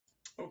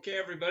Okay,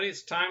 everybody,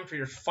 it's time for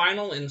your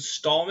final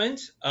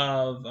installment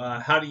of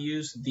how to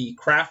use the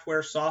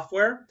Craftware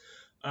software.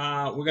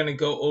 We're going to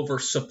go over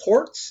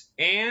supports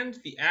and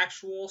the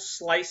actual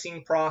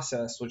slicing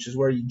process, which is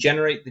where you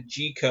generate the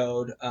G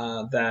code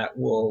that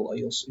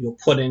you'll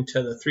put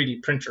into the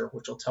 3D printer,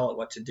 which will tell it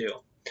what to do.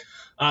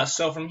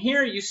 So from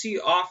here, you see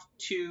off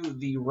to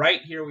the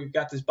right here, we've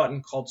got this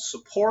button called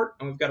support,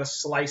 and we've got a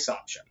slice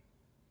option.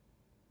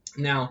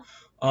 Now,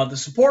 the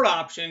support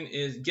option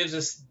gives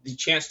us the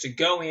chance to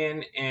go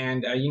in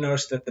and you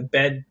notice that the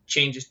bed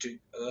changes to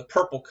a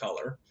purple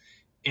color,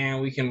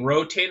 and we can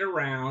rotate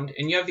around,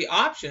 and you have the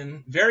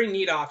option, very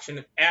neat option,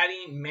 of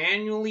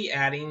manually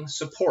adding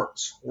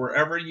supports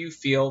wherever you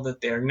feel that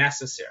they're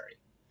necessary.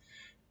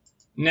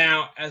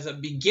 Now, as a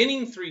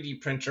beginning 3D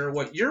printer,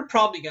 what you're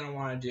probably going to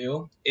want to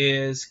do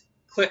is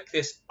click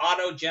this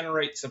auto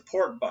generate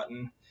support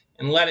button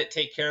and let it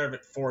take care of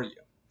it for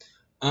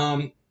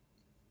you.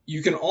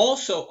 You can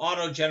also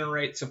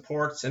auto-generate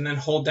supports and then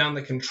hold down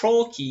the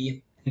control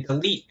key and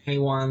delete any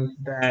ones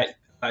that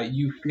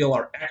you feel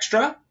are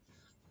extra.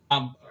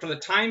 For the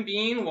time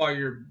being, while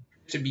you're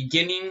just a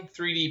beginning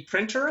 3D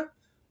printer,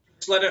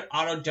 just let it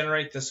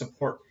auto-generate the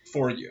support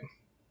for you.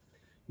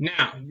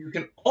 Now, you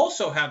can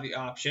also have the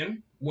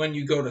option, when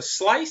you go to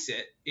slice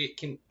it, it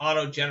can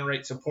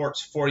auto-generate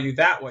supports for you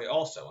that way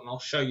also, and I'll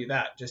show you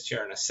that just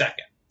here in a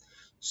second.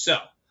 So,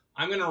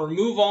 I'm going to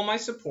remove all my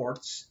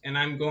supports, and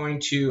I'm going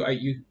to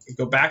you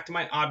go back to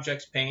my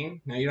objects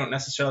pane. Now, you don't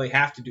necessarily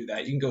have to do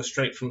that. You can go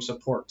straight from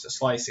support to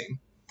slicing.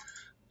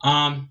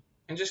 And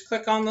just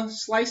click on the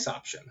slice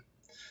option.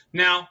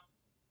 Now,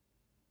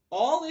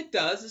 all it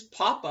does is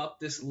pop up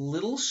this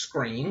little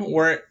screen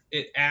where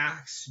it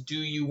asks, do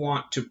you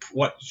want to,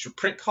 what's your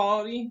print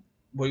quality?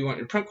 What do you want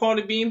your print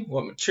quality to be?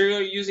 What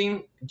material you're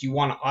using? Do you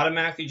want to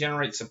automatically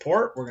generate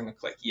support? We're going to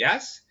click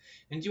yes.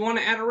 And do you want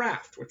to add a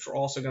raft, which we're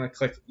also going to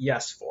click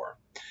yes for.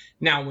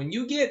 Now, when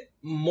you get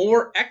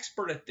more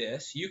expert at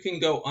this, you can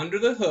go under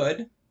the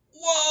hood.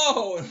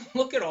 Whoa, and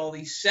look at all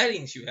these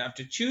settings you have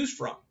to choose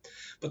from.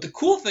 But the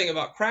cool thing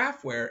about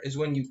Craftware is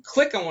when you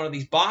click on one of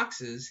these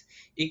boxes,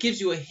 it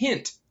gives you a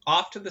hint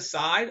off to the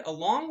side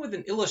along with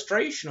an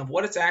illustration of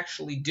what it's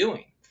actually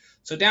doing.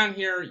 So down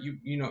here,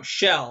 you know,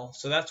 shell,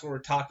 so that's where we're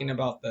talking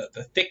about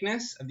the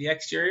thickness of the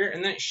exterior,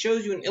 and then it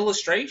shows you an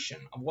illustration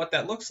of what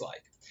that looks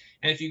like.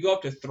 And if you go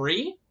up to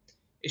 3,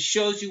 it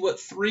shows you what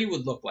 3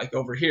 would look like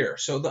over here.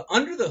 So the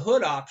under the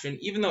hood option,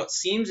 even though it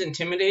seems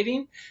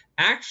intimidating,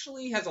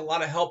 actually has a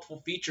lot of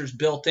helpful features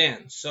built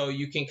in. So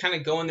you can kind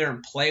of go in there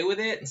and play with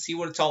it and see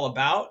what it's all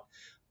about.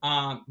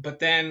 But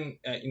then,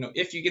 you know,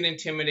 if you get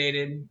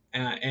intimidated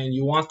and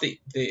you want the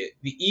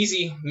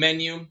easy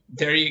menu,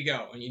 there you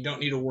go, and you don't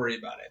need to worry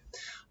about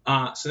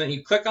it. So then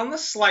you click on the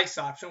slice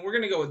option. We're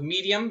going to go with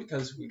medium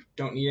because we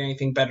don't need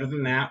anything better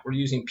than that. We're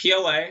using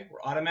PLA.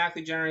 We're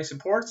automatically generating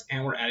supports,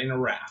 and we're adding a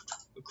raft.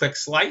 We click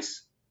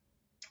slice.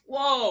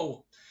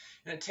 Whoa!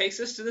 And it takes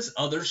us to this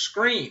other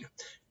screen.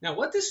 Now,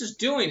 what this is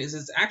doing is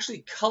it's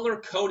actually color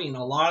coding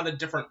a lot of the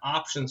different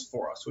options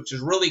for us, which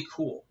is really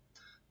cool.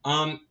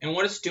 And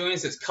what it's doing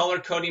is it's color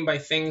coding by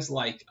things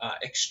like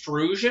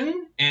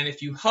extrusion. And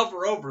if you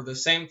hover over, the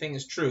same thing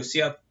is true.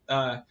 See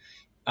how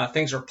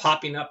things are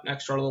popping up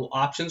next to our little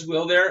options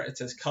wheel there. It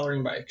says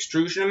coloring by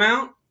extrusion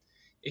amount.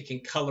 It can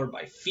color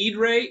by feed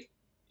rate.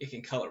 It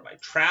can color by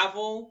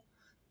travel.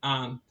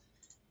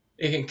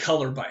 It can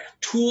color by a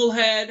tool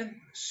head.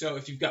 So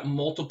if you've got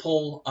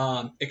multiple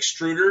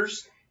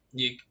extruders,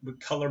 you would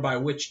color by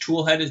which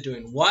tool head is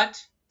doing what.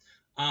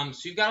 So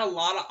you've got a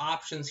lot of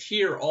options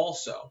here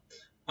also,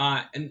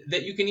 and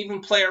that you can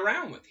even play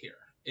around with here.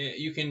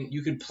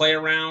 You could play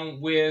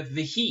around with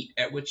the heat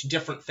at which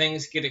different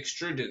things get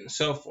extruded and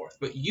so forth.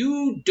 But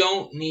you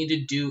don't need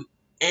to do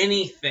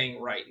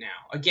anything right now.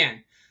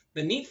 Again,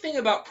 the neat thing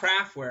about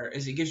Craftware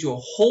is it gives you a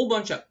whole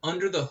bunch of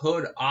under the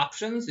hood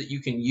options that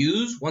you can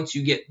use once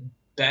you get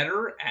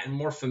better and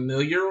more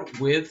familiar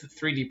with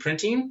 3D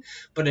printing.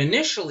 But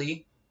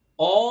initially,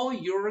 all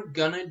you're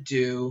gonna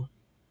do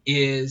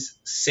is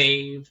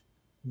save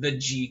the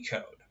G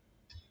code.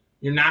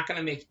 You're not going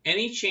to make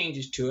any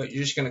changes to it.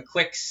 You're just going to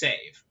click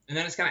save. And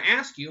then it's going to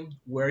ask you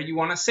where you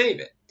want to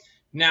save it.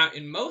 Now,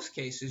 in most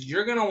cases,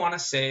 you're going to want to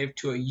save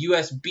to a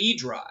USB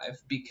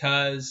drive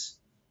because,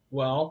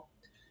 well,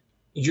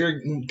 you're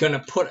going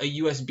to put a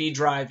USB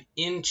drive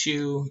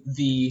into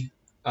the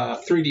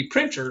 3D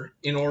printer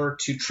in order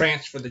to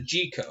transfer the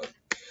G code.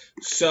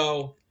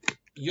 So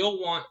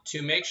you'll want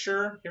to make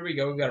sure, here we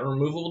go, we've got a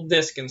removable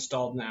disk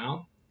installed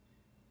now.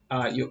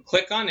 You'll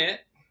click on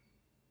it.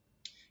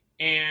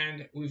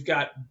 And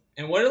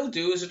what it'll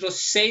do is it'll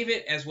save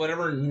it as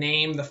whatever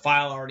name the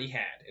file already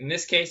had. In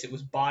this case, it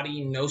was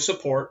body no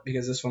support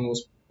because this one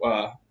was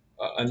a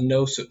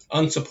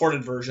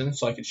unsupported version,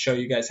 so I could show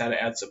you guys how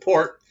to add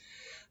support.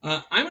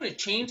 I'm going to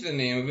change the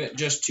name of it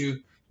just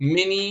to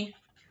mini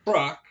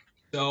truck,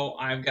 so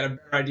I've got a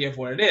better idea of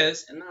what it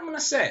is, and then I'm going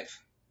to save.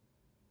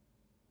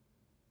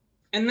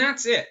 And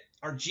that's it.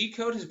 Our G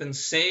code has been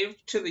saved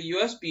to the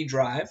USB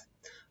drive,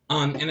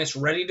 and it's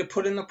ready to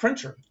put in the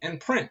printer and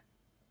print.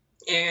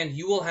 and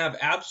you will have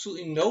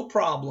absolutely no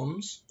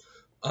problems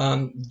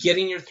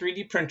getting your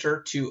 3D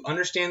printer to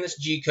understand this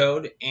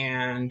G-code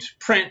and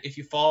print if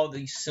you follow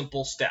these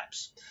simple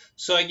steps.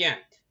 So again,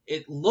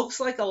 it looks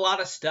like a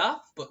lot of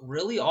stuff, but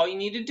really all you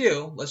need to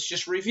do, let's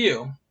just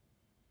review.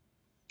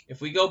 If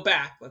we go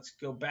back, let's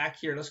go back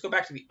here. Let's go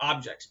back to the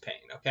objects pane,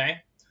 okay?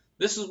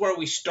 This is where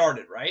we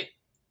started, right?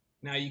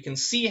 Now you can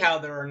see how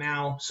there are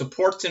now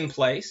supports in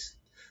place.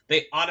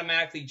 They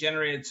automatically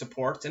generated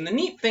supports. And the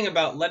neat thing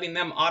about letting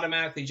them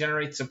automatically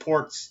generate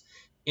supports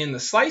in the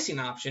slicing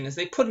option is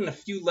they put in a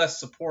few less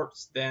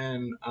supports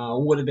than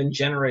would have been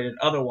generated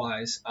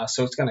otherwise.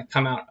 So it's going to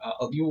come out,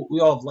 we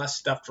all have less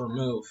stuff to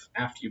remove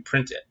after you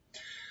print it.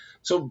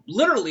 So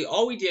literally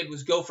all we did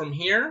was go from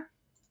here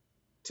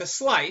to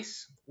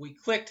slice. We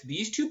clicked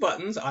these two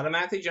buttons,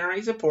 automatically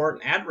generate support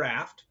and add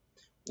raft.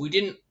 We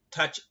didn't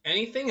touch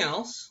anything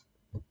else,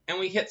 and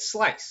we hit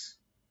slice.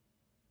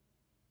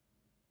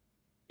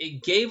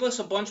 It gave us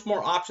a bunch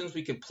more options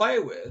we could play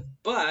with,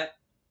 but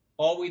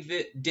all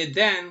we did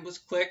then was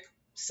click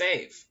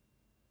save.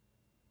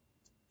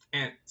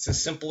 And it's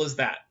as simple as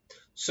that.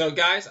 So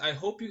guys, I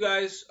hope you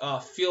guys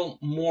feel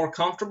more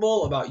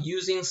comfortable about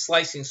using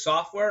slicing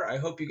software. I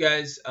hope you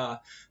guys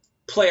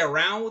play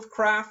around with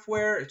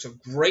Craftware. It's a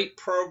great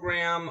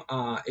program.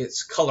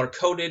 It's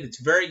color-coded. It's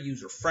very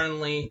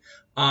user-friendly,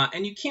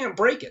 and you can't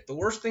break it. The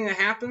worst thing that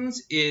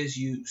happens is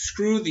you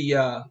screw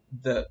the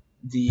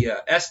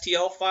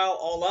STL file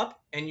all up,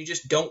 and you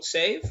just don't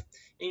save,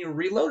 and you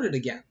reload it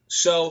again.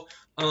 So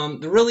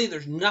really,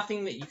 there's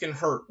nothing that you can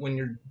hurt when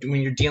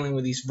you're dealing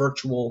with these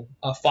virtual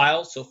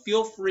files. So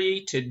feel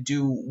free to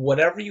do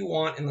whatever you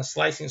want in the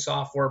slicing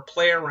software.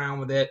 Play around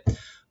with it.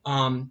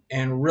 And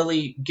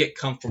really get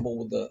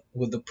comfortable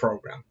with the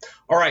program.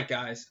 All right,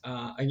 guys.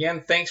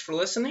 Again, thanks for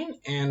listening,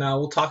 and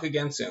we'll talk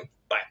again soon.